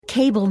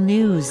Cable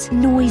news,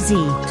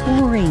 noisy,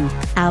 boring,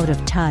 out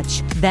of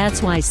touch.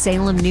 That's why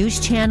Salem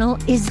News Channel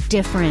is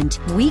different.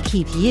 We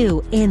keep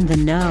you in the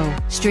know.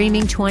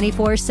 Streaming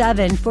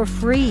 24/7 for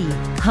free.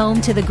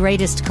 Home to the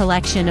greatest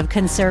collection of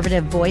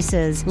conservative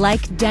voices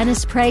like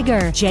Dennis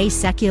Prager, Jay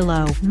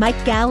Sekulow,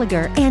 Mike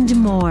Gallagher, and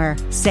more.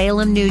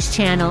 Salem News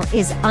Channel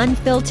is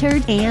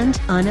unfiltered and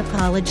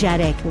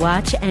unapologetic.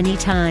 Watch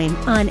anytime,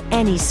 on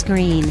any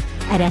screen,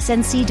 at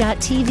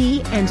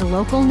snc.tv and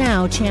Local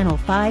Now Channel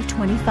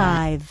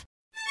 525.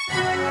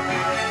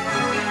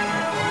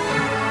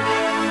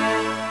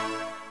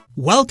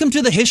 Welcome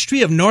to the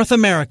History of North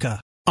America.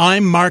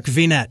 I'm Mark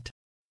Vinette.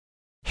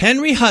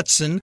 Henry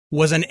Hudson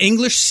was an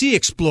English sea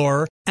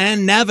explorer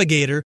and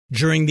navigator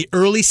during the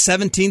early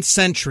 17th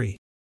century,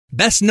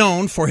 best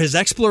known for his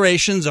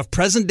explorations of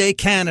present-day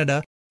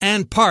Canada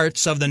and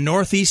parts of the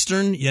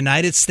northeastern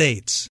United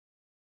States.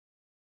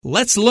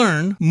 Let's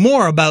learn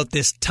more about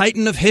this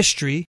titan of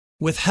history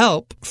with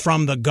help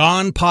from the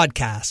Gone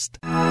podcast.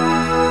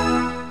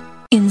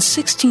 In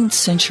 16th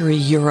century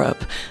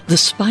Europe, the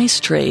spice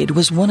trade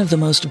was one of the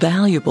most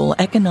valuable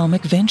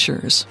economic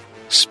ventures.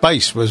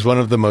 Spice was one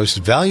of the most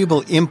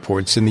valuable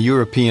imports in the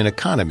European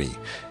economy,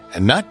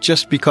 and not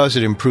just because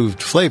it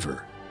improved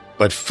flavor,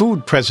 but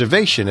food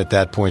preservation at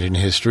that point in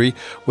history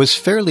was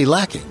fairly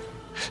lacking.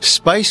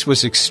 Spice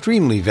was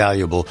extremely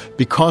valuable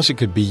because it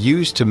could be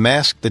used to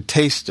mask the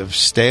taste of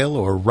stale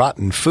or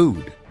rotten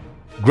food.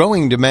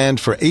 Growing demand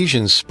for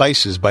Asian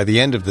spices by the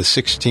end of the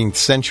 16th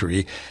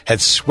century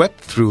had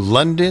swept through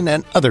London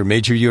and other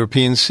major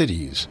European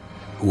cities.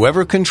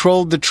 Whoever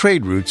controlled the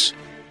trade routes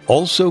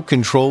also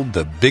controlled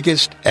the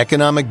biggest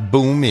economic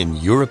boom in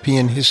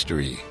European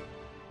history.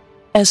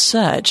 As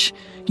such,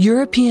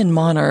 European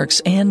monarchs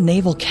and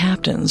naval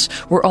captains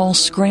were all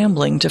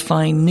scrambling to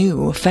find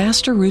new,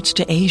 faster routes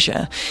to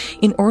Asia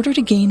in order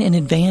to gain an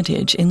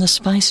advantage in the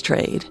spice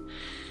trade.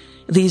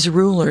 These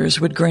rulers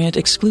would grant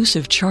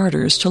exclusive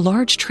charters to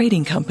large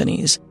trading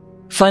companies,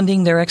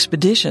 funding their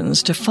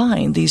expeditions to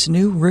find these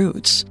new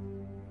routes.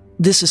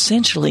 This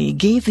essentially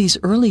gave these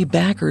early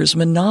backers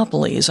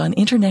monopolies on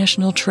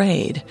international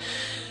trade.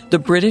 The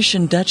British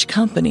and Dutch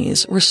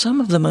companies were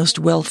some of the most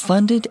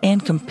well-funded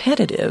and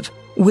competitive,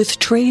 with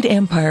trade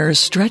empires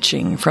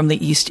stretching from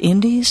the East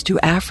Indies to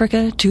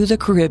Africa to the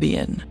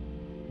Caribbean.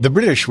 The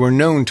British were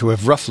known to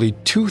have roughly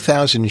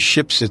 2,000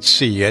 ships at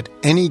sea at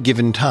any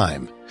given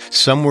time.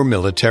 Some were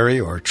military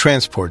or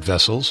transport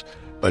vessels,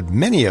 but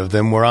many of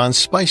them were on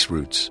spice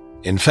routes.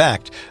 In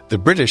fact, the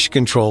British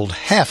controlled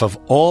half of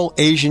all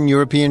Asian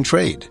European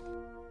trade.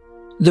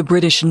 The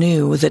British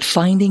knew that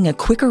finding a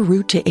quicker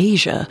route to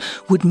Asia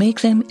would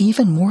make them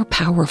even more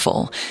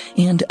powerful,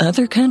 and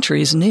other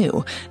countries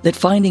knew that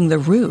finding the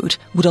route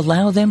would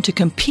allow them to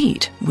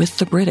compete with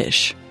the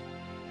British.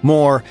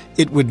 More,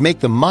 it would make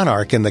the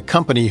monarch and the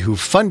company who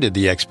funded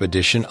the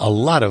expedition a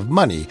lot of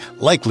money,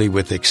 likely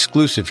with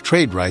exclusive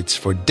trade rights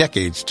for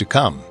decades to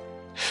come.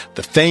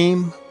 The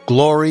fame,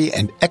 glory,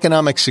 and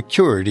economic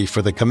security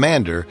for the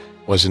commander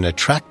was an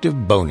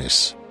attractive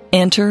bonus.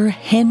 Enter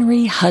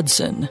Henry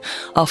Hudson,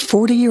 a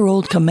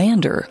 40-year-old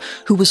commander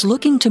who was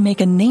looking to make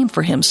a name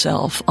for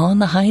himself on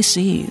the high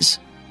seas.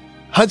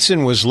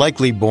 Hudson was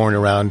likely born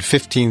around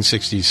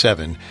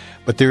 1567,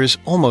 but there is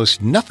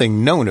almost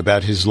nothing known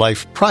about his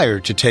life prior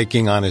to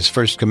taking on his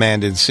first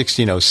command in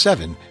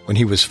 1607 when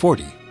he was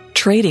 40.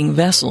 Trading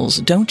vessels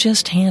don't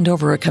just hand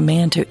over a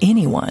command to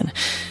anyone,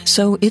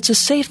 so it's a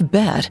safe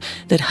bet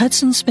that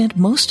Hudson spent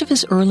most of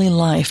his early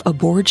life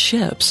aboard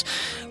ships,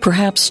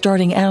 perhaps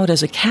starting out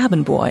as a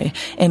cabin boy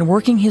and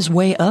working his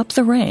way up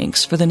the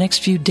ranks for the next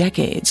few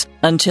decades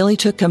until he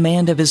took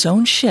command of his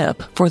own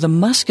ship for the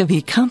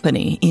Muscovy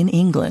Company in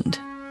England.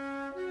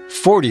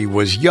 40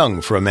 was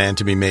young for a man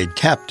to be made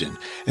captain,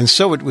 and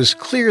so it was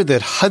clear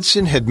that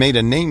Hudson had made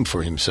a name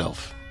for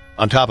himself.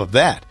 On top of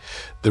that,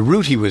 the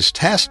route he was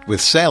tasked with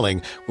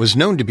sailing was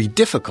known to be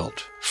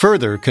difficult,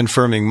 further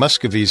confirming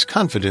Muscovy's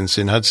confidence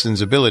in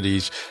Hudson's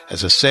abilities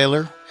as a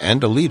sailor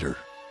and a leader.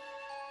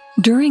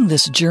 During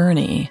this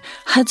journey,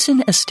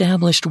 Hudson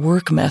established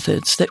work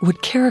methods that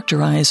would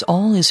characterize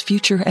all his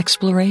future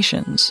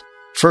explorations.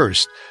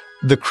 First,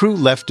 the crew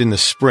left in the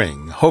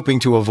spring, hoping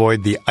to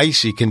avoid the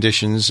icy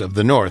conditions of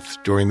the north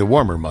during the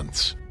warmer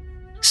months.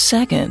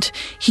 Second,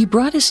 he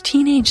brought his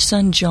teenage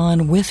son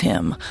John with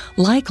him,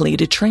 likely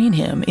to train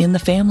him in the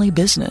family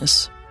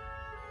business.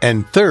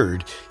 And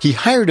third, he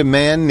hired a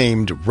man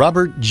named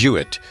Robert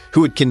Jewett,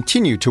 who would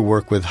continue to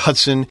work with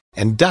Hudson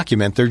and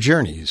document their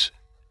journeys.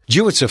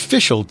 Jewett's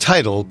official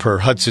title per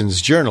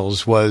Hudson's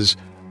journals was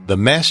The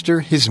Master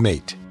His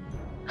Mate.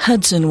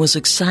 Hudson was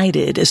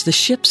excited as the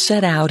ship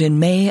set out in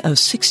May of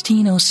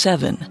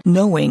 1607,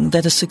 knowing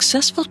that a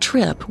successful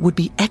trip would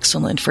be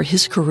excellent for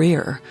his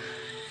career.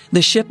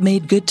 The ship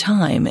made good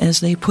time as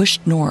they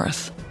pushed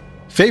north.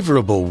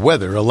 Favorable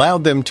weather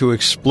allowed them to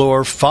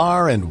explore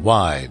far and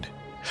wide.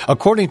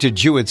 According to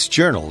Jewett's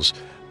journals,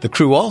 the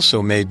crew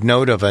also made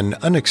note of an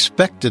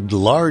unexpected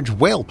large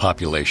whale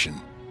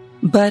population.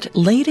 But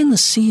late in the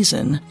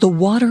season, the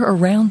water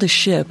around the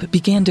ship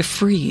began to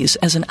freeze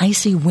as an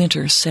icy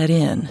winter set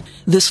in.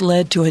 This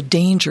led to a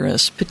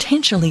dangerous,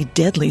 potentially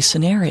deadly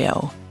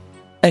scenario.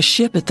 A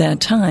ship at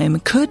that time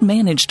could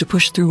manage to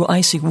push through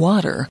icy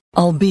water,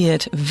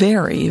 albeit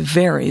very,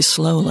 very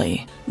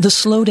slowly. The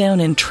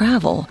slowdown in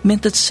travel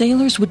meant that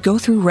sailors would go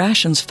through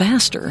rations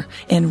faster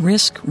and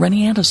risk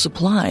running out of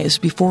supplies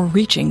before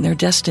reaching their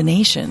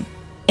destination.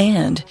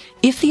 And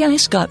if the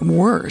ice got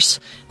worse,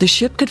 the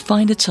ship could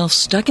find itself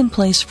stuck in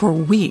place for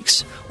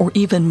weeks or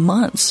even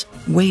months,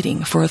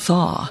 waiting for a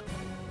thaw.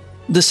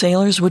 The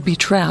sailors would be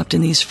trapped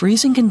in these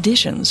freezing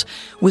conditions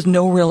with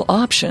no real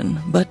option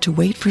but to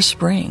wait for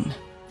spring.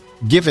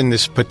 Given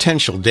this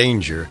potential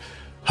danger,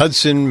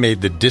 Hudson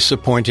made the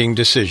disappointing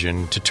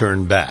decision to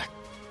turn back.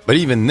 But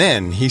even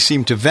then, he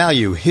seemed to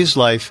value his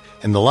life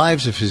and the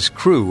lives of his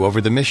crew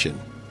over the mission.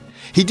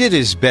 He did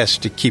his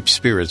best to keep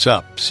spirits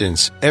up,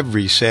 since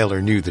every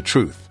sailor knew the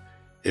truth.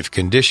 If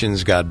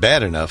conditions got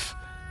bad enough,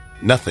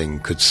 nothing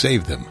could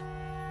save them.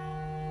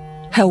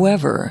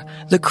 However,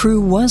 the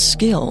crew was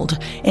skilled,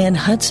 and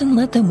Hudson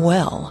led them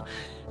well.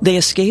 They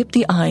escaped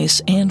the ice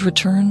and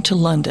returned to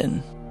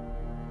London.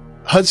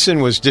 Hudson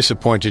was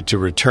disappointed to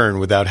return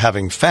without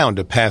having found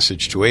a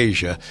passage to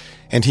Asia,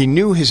 and he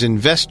knew his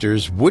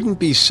investors wouldn't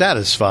be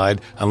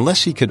satisfied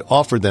unless he could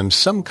offer them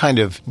some kind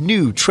of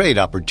new trade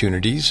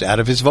opportunities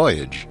out of his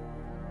voyage.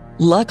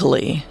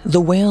 Luckily,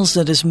 the whales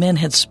that his men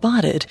had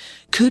spotted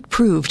could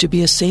prove to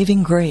be a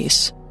saving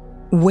grace.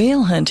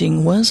 Whale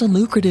hunting was a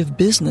lucrative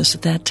business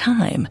at that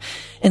time,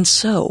 and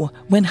so,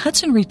 when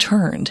Hudson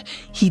returned,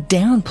 he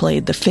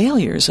downplayed the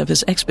failures of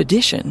his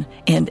expedition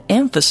and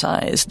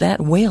emphasized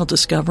that whale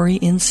discovery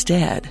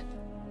instead.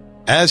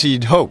 As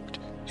he'd hoped,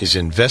 his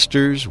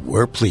investors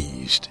were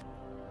pleased.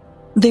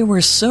 They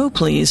were so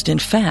pleased, in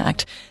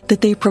fact,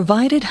 that they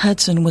provided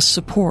Hudson with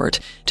support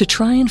to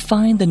try and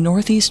find the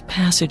Northeast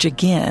Passage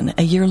again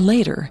a year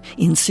later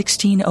in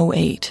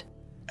 1608.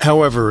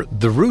 However,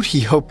 the route he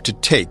hoped to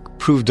take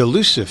proved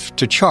elusive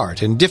to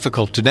chart and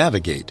difficult to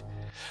navigate.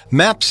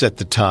 Maps at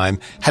the time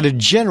had a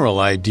general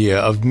idea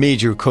of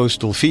major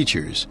coastal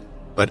features,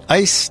 but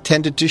ice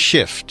tended to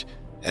shift,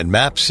 and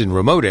maps in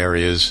remote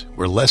areas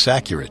were less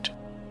accurate.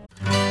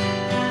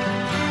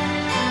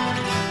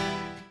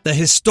 The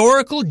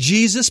Historical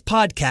Jesus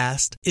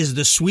Podcast is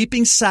the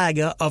sweeping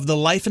saga of the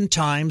life and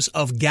times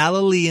of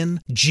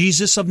Galilean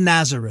Jesus of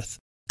Nazareth,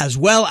 as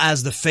well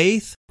as the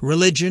faith,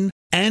 religion,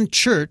 and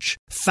church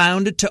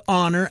founded to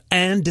honor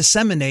and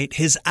disseminate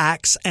his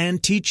acts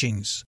and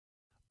teachings.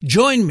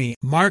 Join me,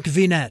 Mark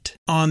Vinet,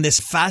 on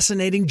this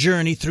fascinating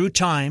journey through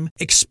time,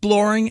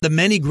 exploring the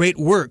many great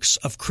works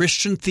of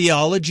Christian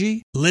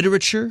theology,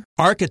 literature,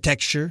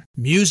 architecture,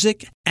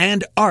 music,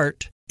 and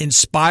art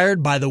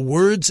inspired by the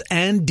words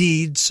and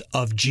deeds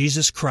of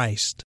Jesus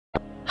Christ.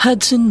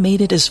 Hudson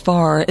made it as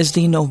far as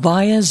the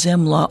Novaya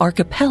Zemlya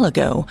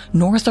archipelago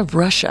north of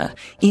Russia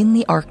in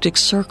the Arctic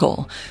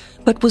Circle,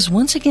 but was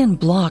once again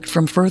blocked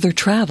from further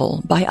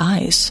travel by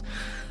ice.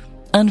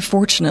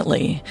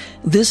 Unfortunately,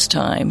 this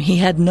time he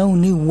had no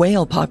new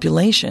whale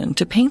population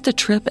to paint the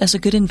trip as a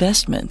good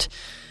investment.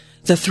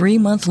 The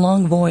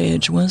 3-month-long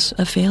voyage was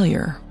a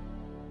failure.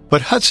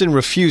 But Hudson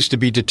refused to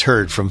be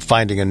deterred from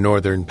finding a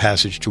northern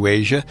passage to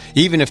Asia,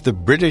 even if the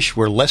British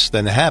were less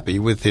than happy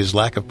with his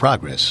lack of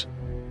progress.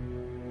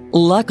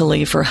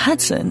 Luckily for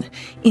Hudson,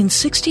 in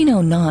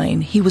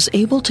 1609 he was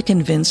able to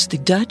convince the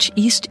Dutch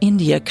East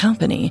India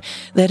Company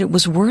that it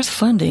was worth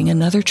funding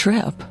another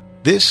trip.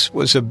 This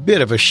was a bit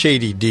of a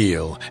shady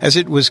deal, as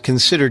it was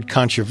considered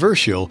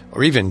controversial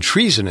or even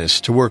treasonous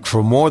to work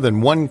for more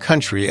than one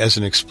country as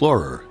an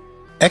explorer.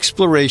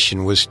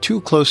 Exploration was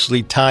too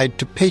closely tied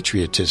to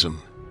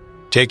patriotism.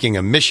 Taking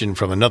a mission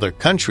from another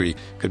country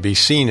could be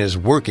seen as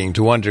working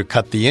to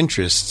undercut the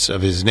interests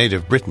of his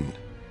native Britain.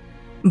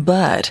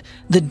 But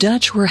the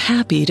Dutch were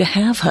happy to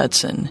have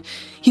Hudson.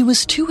 He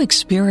was too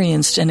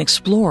experienced an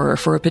explorer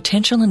for a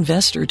potential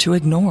investor to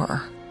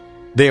ignore.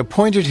 They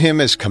appointed him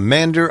as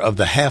commander of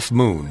the Half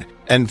Moon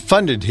and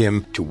funded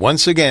him to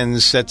once again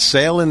set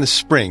sail in the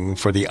spring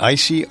for the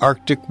icy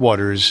Arctic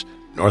waters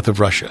north of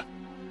Russia.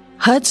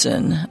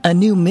 Hudson, a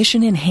new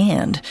mission in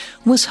hand,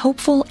 was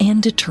hopeful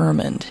and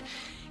determined.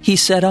 He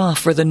set off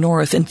for the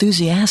north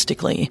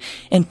enthusiastically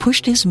and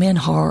pushed his men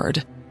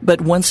hard.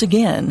 But once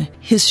again,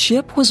 his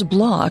ship was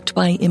blocked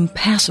by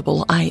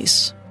impassable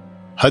ice.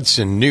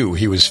 Hudson knew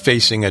he was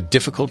facing a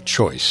difficult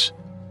choice.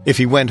 If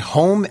he went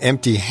home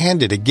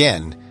empty-handed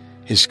again,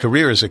 his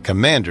career as a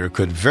commander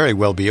could very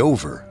well be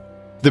over.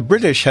 The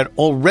British had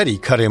already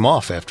cut him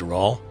off, after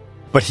all,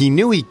 but he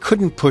knew he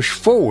couldn't push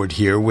forward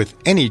here with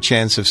any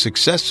chance of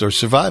success or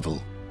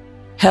survival.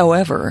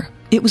 However,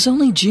 it was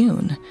only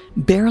June,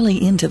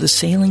 barely into the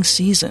sailing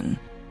season.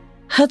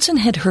 Hudson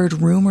had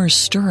heard rumors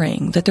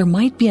stirring that there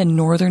might be a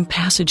northern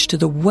passage to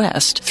the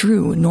west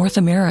through North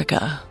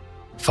America.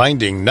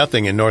 Finding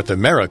nothing in North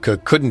America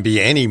couldn't be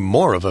any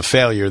more of a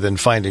failure than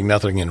finding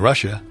nothing in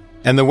Russia,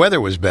 and the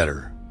weather was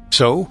better.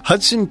 So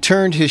Hudson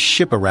turned his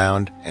ship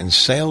around and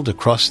sailed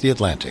across the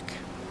Atlantic.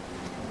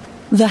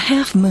 The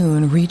Half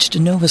Moon reached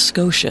Nova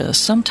Scotia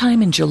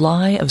sometime in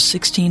July of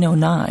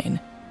 1609.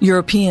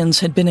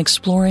 Europeans had been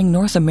exploring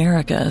North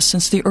America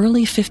since the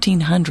early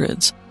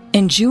 1500s,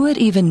 and Jewett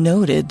even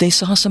noted they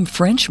saw some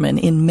Frenchmen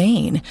in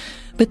Maine,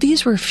 but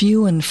these were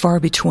few and far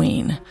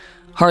between.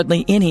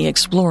 Hardly any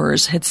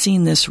explorers had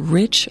seen this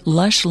rich,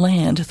 lush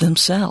land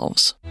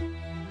themselves.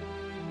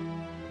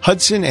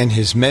 Hudson and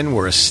his men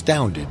were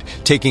astounded,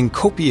 taking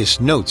copious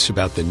notes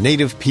about the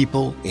native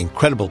people,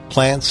 incredible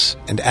plants,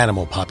 and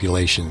animal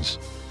populations.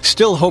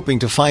 Still hoping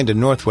to find a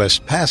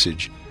Northwest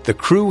Passage, the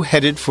crew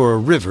headed for a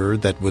river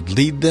that would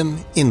lead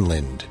them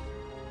inland.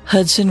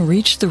 Hudson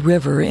reached the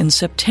river in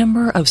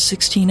September of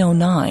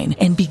 1609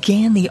 and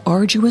began the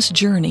arduous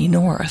journey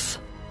north.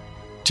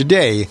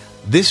 Today,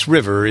 this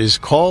river is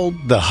called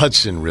the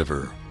Hudson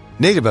River.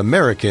 Native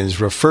Americans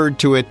referred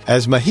to it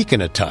as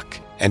Mahicanatuck,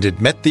 and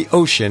it met the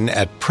ocean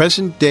at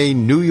present-day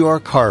New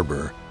York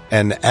Harbor,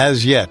 an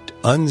as-yet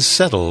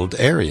unsettled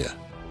area.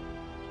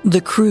 The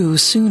crew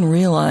soon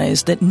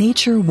realized that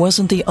nature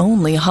wasn't the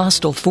only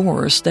hostile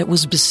force that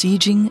was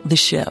besieging the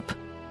ship.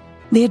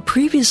 They had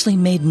previously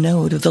made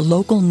note of the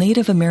local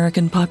Native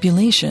American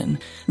population.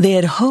 They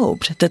had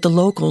hoped that the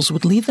locals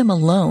would leave them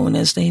alone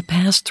as they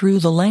passed through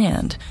the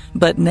land.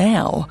 But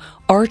now,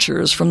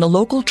 archers from the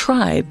local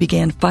tribe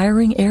began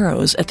firing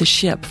arrows at the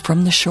ship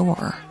from the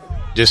shore.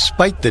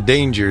 Despite the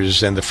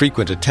dangers and the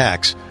frequent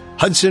attacks,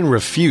 Hudson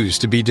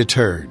refused to be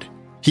deterred.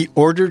 He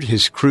ordered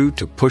his crew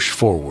to push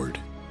forward.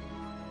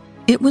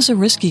 It was a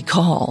risky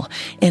call,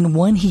 and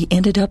one he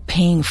ended up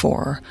paying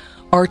for.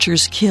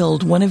 Archers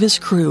killed one of his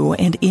crew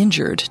and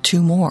injured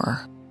two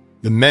more.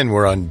 The men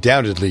were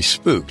undoubtedly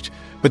spooked,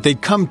 but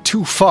they'd come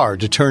too far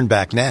to turn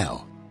back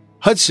now.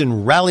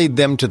 Hudson rallied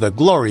them to the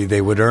glory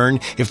they would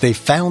earn if they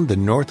found the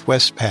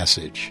Northwest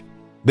Passage.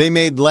 They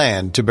made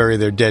land to bury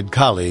their dead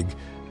colleague,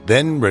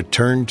 then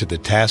returned to the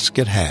task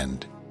at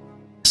hand.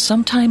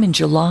 Sometime in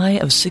July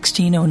of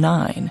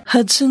 1609,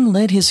 Hudson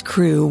led his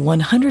crew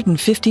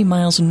 150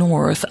 miles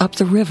north up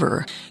the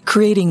river,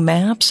 creating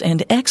maps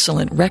and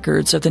excellent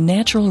records of the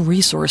natural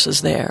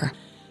resources there.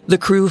 The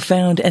crew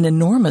found an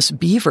enormous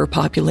beaver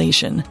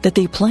population that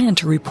they planned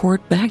to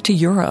report back to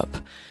Europe.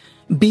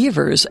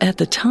 Beavers at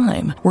the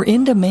time were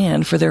in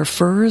demand for their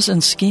furs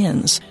and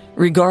skins.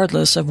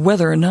 Regardless of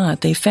whether or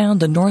not they found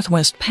the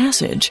Northwest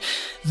Passage,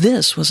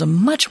 this was a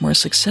much more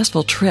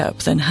successful trip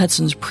than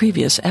Hudson's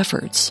previous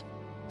efforts.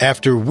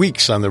 After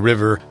weeks on the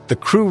river, the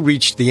crew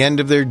reached the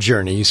end of their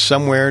journey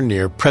somewhere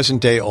near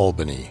present-day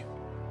Albany.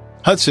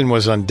 Hudson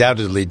was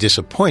undoubtedly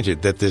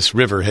disappointed that this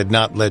river had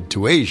not led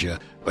to Asia,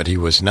 but he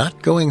was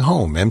not going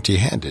home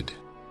empty-handed.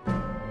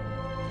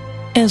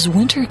 As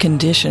winter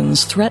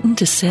conditions threatened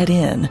to set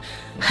in,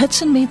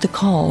 Hudson made the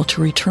call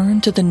to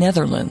return to the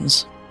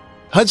Netherlands.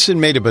 Hudson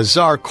made a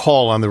bizarre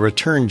call on the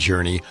return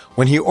journey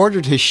when he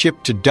ordered his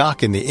ship to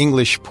dock in the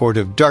English port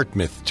of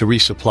Dartmouth to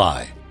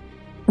resupply.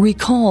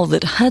 Recall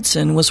that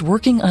Hudson was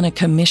working on a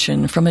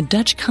commission from a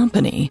Dutch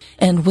company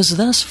and was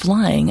thus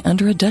flying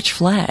under a Dutch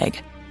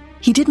flag.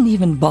 He didn't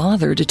even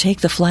bother to take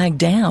the flag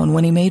down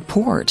when he made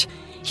port.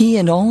 He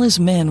and all his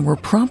men were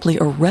promptly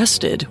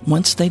arrested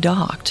once they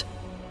docked.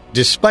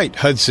 Despite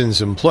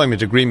Hudson's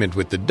employment agreement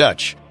with the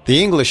Dutch,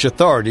 the English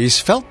authorities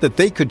felt that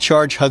they could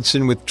charge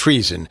Hudson with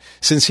treason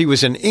since he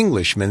was an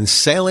Englishman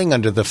sailing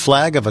under the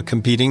flag of a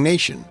competing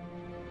nation.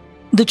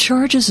 The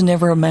charges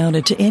never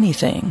amounted to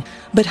anything,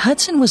 but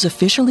Hudson was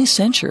officially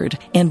censured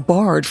and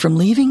barred from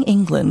leaving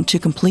England to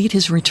complete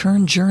his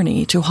return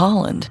journey to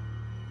Holland.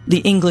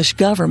 The English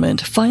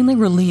government finally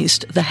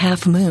released the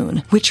Half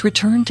Moon, which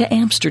returned to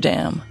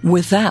Amsterdam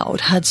without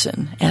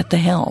Hudson at the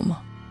helm.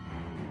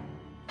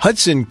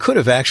 Hudson could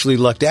have actually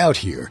lucked out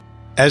here,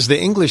 as the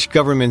English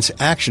government's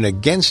action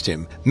against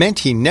him meant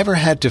he never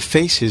had to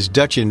face his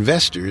Dutch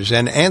investors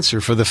and answer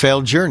for the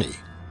failed journey.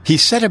 He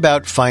set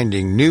about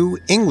finding new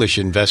English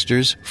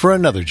investors for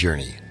another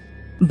journey.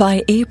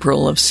 By April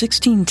of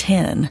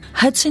 1610,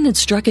 Hudson had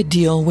struck a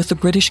deal with the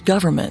British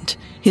government.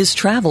 His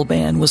travel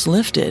ban was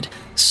lifted,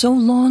 so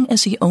long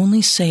as he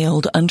only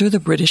sailed under the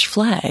British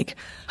flag.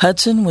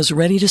 Hudson was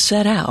ready to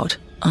set out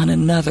on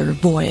another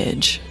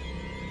voyage.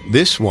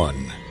 This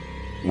one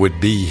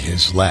would be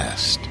his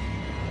last.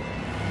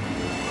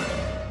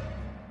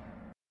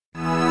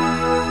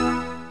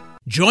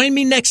 Join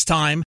me next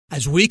time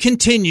as we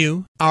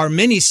continue our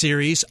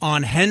mini-series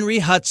on Henry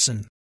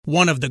Hudson,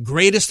 one of the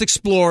greatest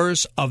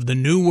explorers of the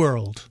New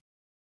World.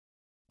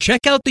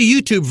 Check out the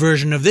YouTube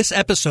version of this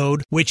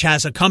episode, which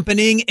has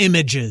accompanying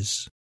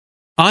images.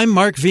 I'm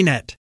Mark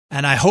Vinette,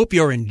 and I hope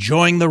you're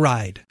enjoying the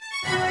ride.